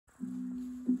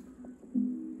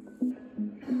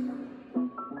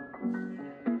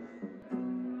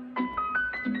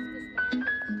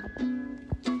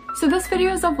So this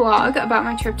video is a vlog about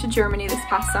my trip to Germany this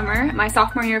past summer. My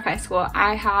sophomore year of high school,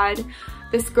 I had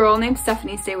this girl named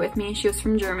Stephanie stay with me. She was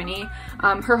from Germany.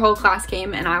 Her whole class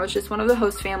came and I was just one of the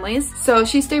host families. So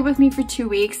she stayed with me for 2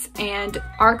 weeks and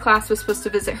our class was supposed to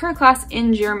visit her class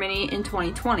in Germany in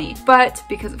 2020. But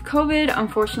because of COVID,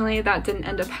 unfortunately that didn't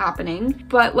end up happening.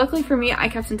 But luckily for me, I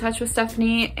kept in touch with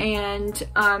Stephanie, and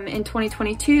in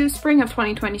 2022, spring of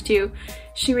 2022,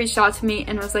 she reached out to me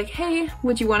and was like, hey,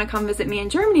 would you want to come visit me in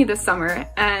Germany this summer?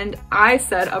 And I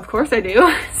said, of course I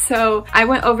do. So I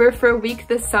went over for a week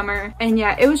this summer, and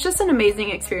yeah, it was just an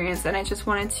amazing experience and I just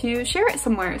wanted to share it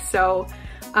somewhere. So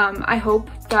I hope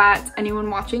that anyone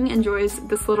watching enjoys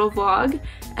this little vlog,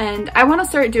 and I want to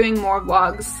start doing more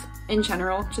vlogs in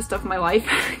general, just of my life,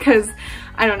 because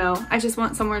I don't know, I just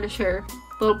want somewhere to share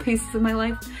little pieces of my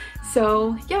life.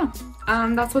 So yeah,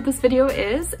 that's what this video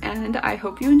is, and I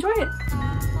hope you enjoy it.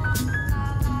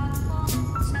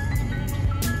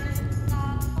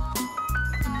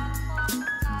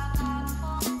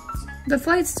 The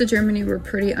flights to Germany were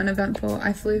pretty uneventful.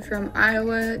 I flew from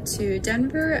Iowa to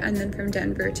Denver and then from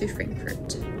Denver to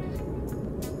Frankfurt.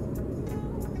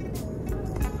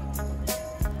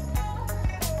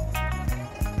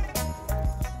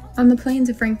 On the plane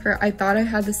to Frankfurt, I thought I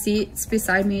had the seats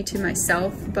beside me to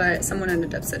myself, but someone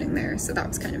ended up sitting there, so that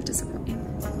was kind of disappointing.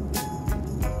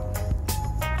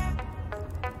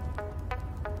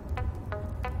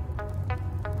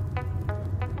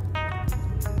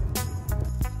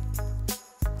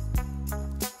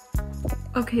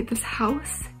 Okay, this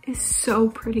house is so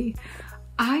pretty.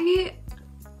 I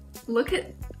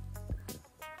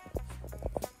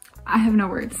have no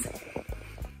words.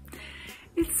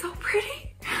 It's so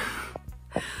pretty.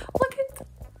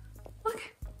 Look.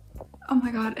 Oh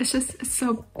my god, it's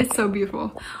so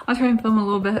beautiful. I'll try and film a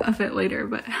little bit of it later,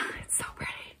 but it's so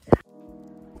pretty.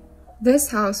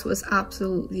 This house was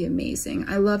absolutely amazing.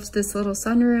 I loved this little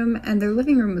sunroom, and their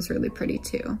living room was really pretty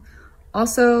too.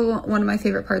 Also, one of my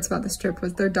favorite parts about this trip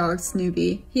was their dog,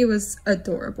 Snoopy. He was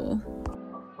adorable.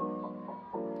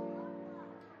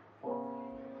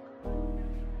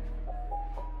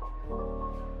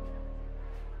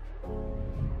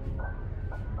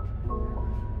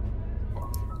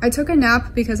 I took a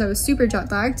nap because I was super jet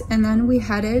lagged, and then we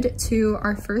headed to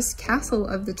our first castle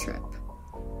of the trip.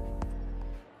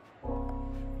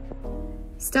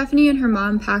 Stephanie and her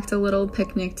mom packed a little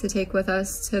picnic to take with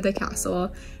us to the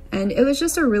castle, and it was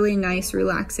just a really nice,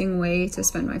 relaxing way to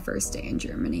spend my first day in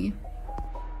Germany.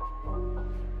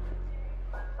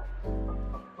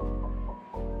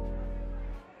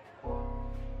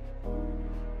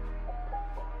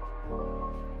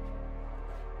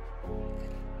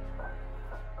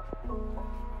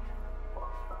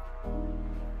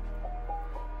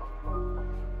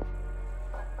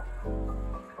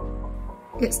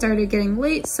 It started getting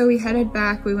late, so we headed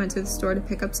back. We went to the store to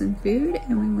pick up some food,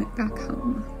 and we went back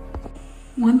home.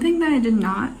 One thing that I did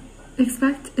not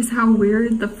expect is how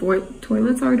weird the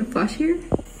toilets are to flush here.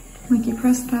 Like, you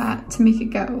press that to make it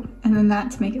go, and then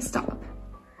that to make it stop.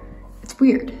 It's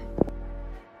weird.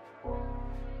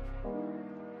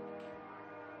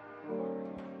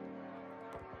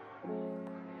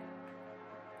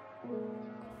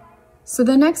 So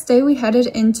the next day we headed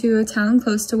into a town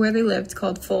close to where they lived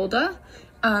called Fulda.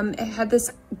 It had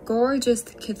this gorgeous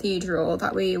cathedral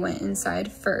that we went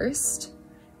inside first,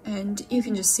 and you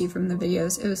can just see from the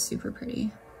videos, it was super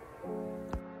pretty.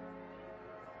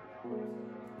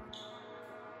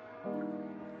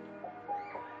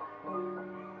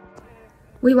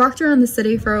 We walked around the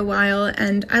city for a while,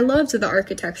 and I loved the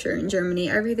architecture in Germany.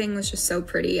 Everything was just so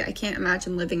pretty. I can't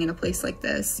imagine living in a place like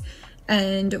this.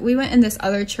 And we went in this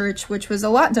other church, which was a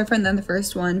lot different than the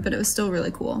first one, but it was still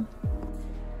really cool.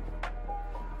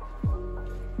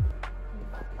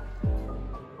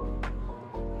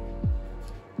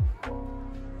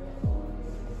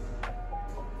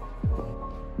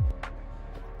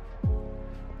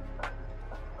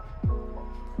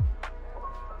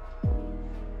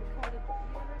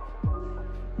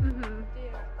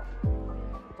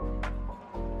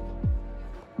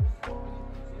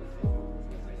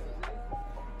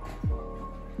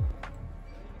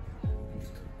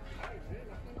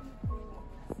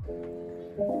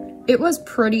 It was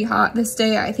pretty hot this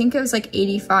day. I think it was like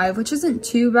 85, which isn't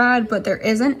too bad, but there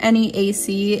isn't any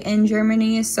AC in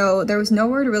Germany, so there was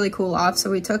nowhere to really cool off.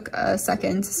 So we took a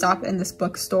second to stop in this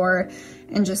bookstore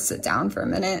and just sit down for a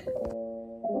minute.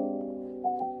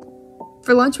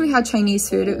 For lunch, we had Chinese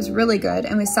food. It was really good,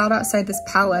 and we sat outside this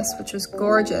palace, which was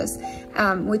gorgeous.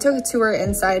 We took a tour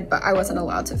inside, but I wasn't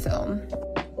allowed to film.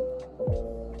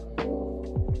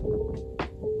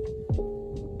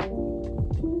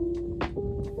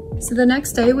 So the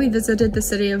next day we visited the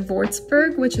city of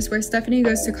Würzburg, which is where Stephanie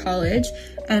goes to college.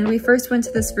 And we first went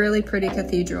to this really pretty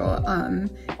cathedral.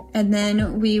 And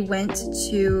then we went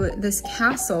to this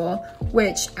castle,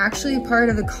 which actually part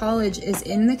of the college is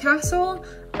in the castle.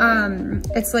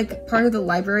 It's like part of the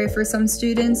library for some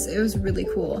students. It was really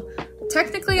cool.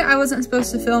 Technically, I wasn't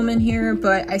supposed to film in here,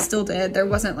 but I still did. There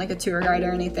wasn't like a tour guide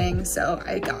or anything, so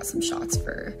I got some shots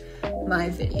for my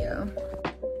video.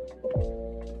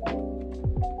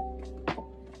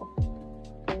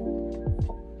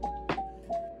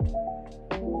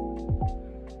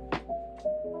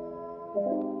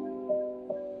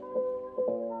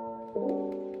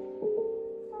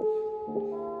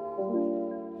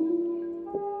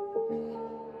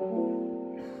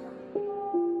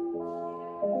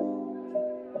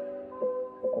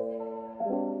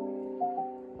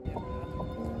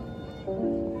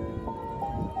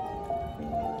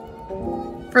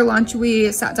 For lunch,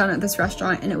 we sat down at this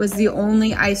restaurant and it was the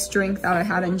only iced drink that I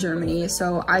had in Germany,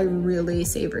 so I really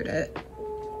savored it.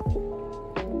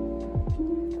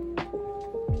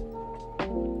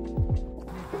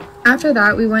 After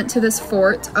that, we went to this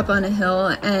fort up on a hill,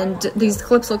 and these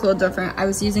clips look a little different. I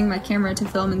was using my camera to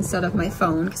film instead of my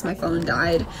phone because my phone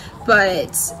died,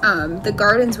 but the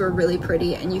gardens were really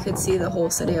pretty and you could see the whole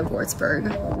city of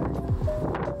Würzburg.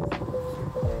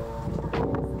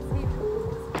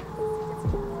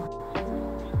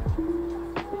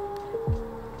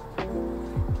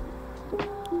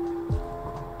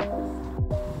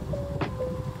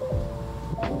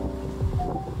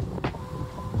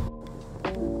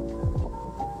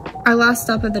 Our last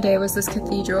stop of the day was this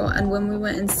cathedral, and when we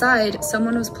went inside,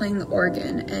 someone was playing the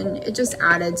organ, and it just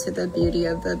added to the beauty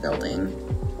of the building.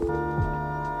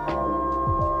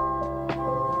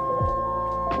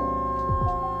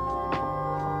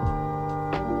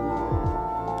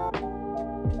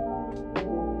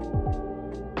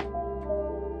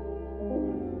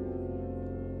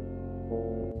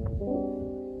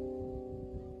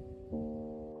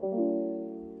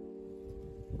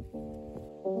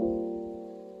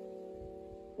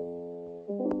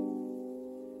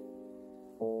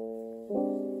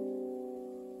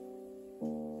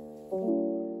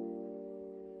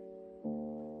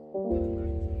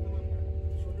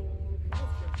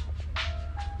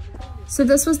 So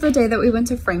this was the day that we went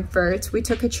to Frankfurt. We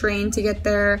took a train to get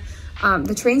there.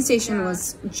 The train station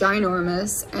was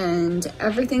ginormous and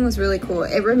everything was really cool.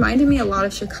 It reminded me a lot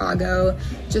of Chicago,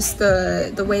 just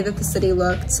the way that the city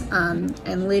looked.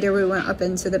 And later we went up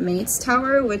into the Mates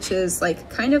Tower, which is like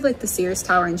kind of like the Sears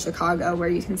Tower in Chicago where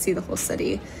you can see the whole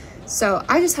city. So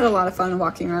I just had a lot of fun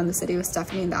walking around the city with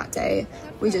Stephanie that day.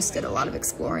 We just did a lot of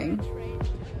exploring.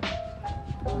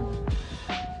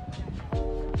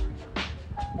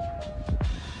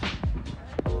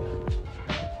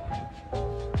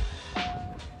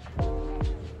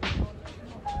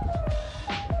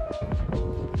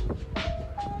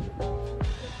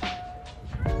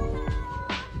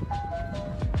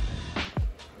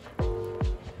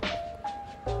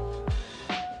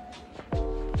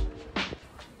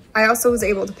 I also was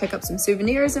able to pick up some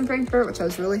souvenirs in Frankfurt, which I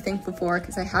was really thankful for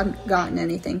because I hadn't gotten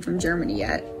anything from Germany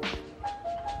yet.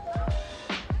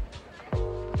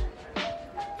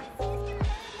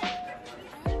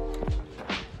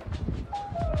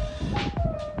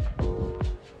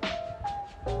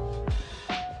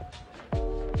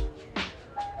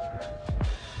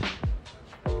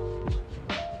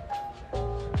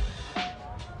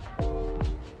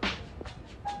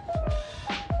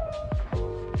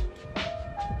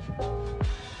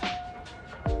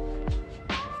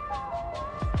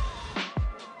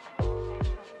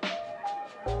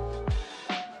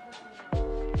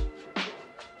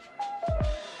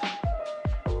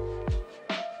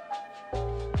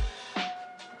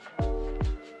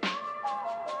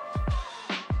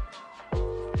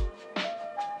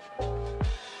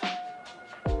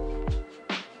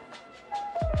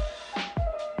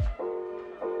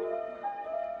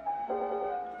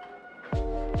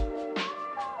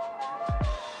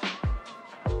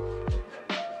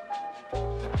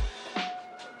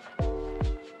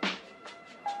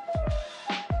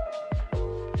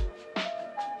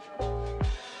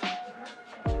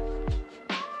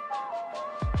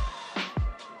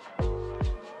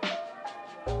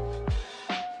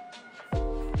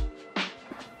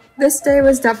 This day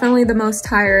was definitely the most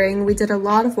tiring. We did a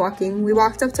lot of walking. We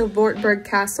walked up to Wartburg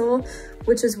Castle,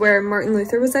 which is where Martin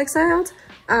Luther was exiled.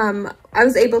 I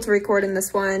was able to record in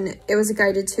this one. It was a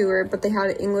guided tour, but they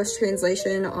had an English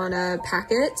translation on a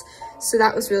packet. So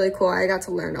that was really cool. I got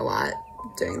to learn a lot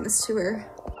during this tour.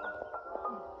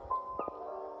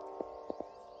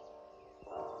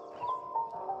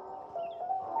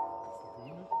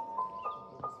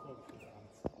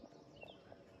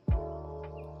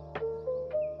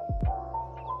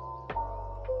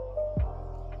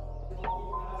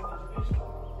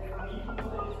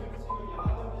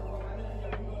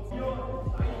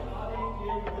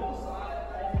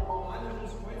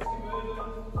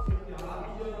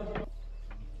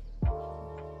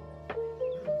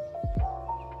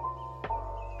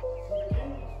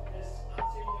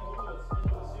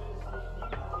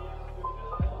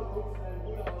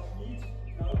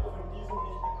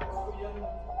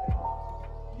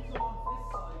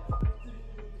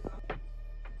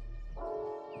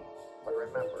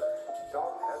 remember,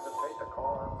 don't hesitate to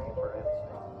call on me for anything.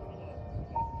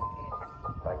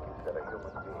 Like you said, a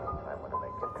human being, I'm going to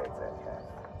make you take that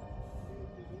chance.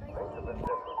 Things have been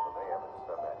different for me ever since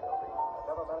I met Hildy.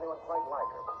 I've never met anyone quite like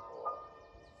her before.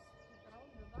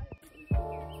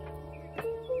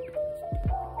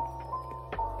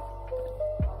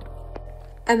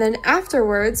 And then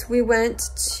afterwards, we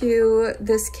went to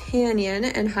this canyon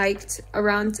and hiked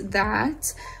around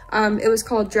that. It was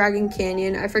called Dragon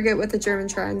Canyon. I forget what the German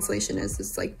translation is.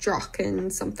 It's like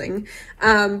Drachen something.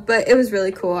 But it was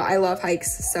really cool. I love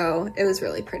hikes, so it was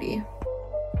really pretty.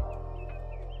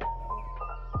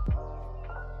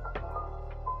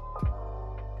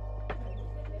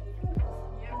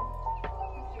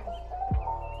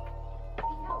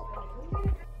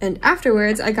 And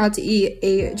afterwards, I got to eat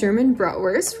a German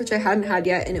bratwurst, which I hadn't had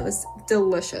yet, and it was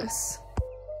delicious.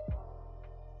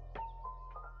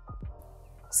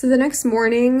 So the next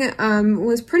morning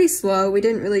was pretty slow. We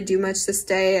didn't really do much this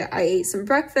day. I ate some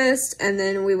breakfast, and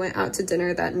then we went out to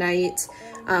dinner that night.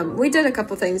 We did a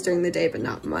couple things during the day, but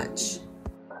not much.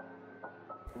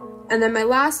 And then my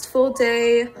last full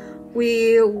day,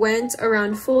 we went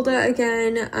around Fulda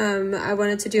again. I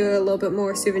wanted to do a little bit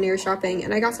more souvenir shopping,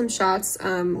 and I got some shots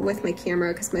with my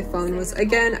camera because my phone was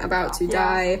again about to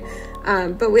die.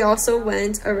 But we also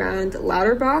went around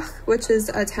Lauterbach, which is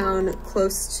a town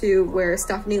close to where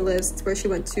Stephanie lives. It's where she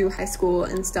went to high school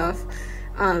and stuff.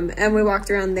 And we walked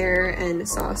around there and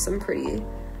saw some pretty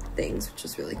things, which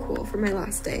was really cool for my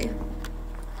last day.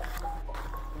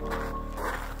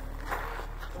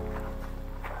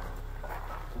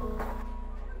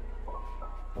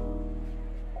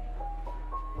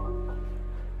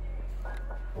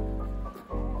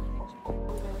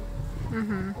 We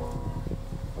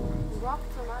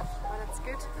walked so much, but it's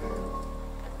good.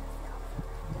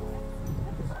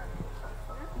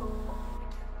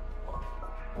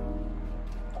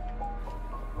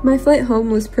 My flight home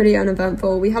was pretty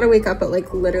uneventful. We had to wake up at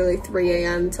like literally 3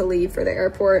 a.m. to leave for the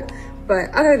airport. But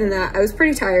other than that, I was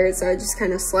pretty tired, so I just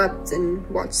kind of slept and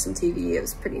watched some TV. It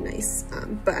was pretty nice.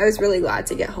 But I was really glad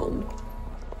to get home.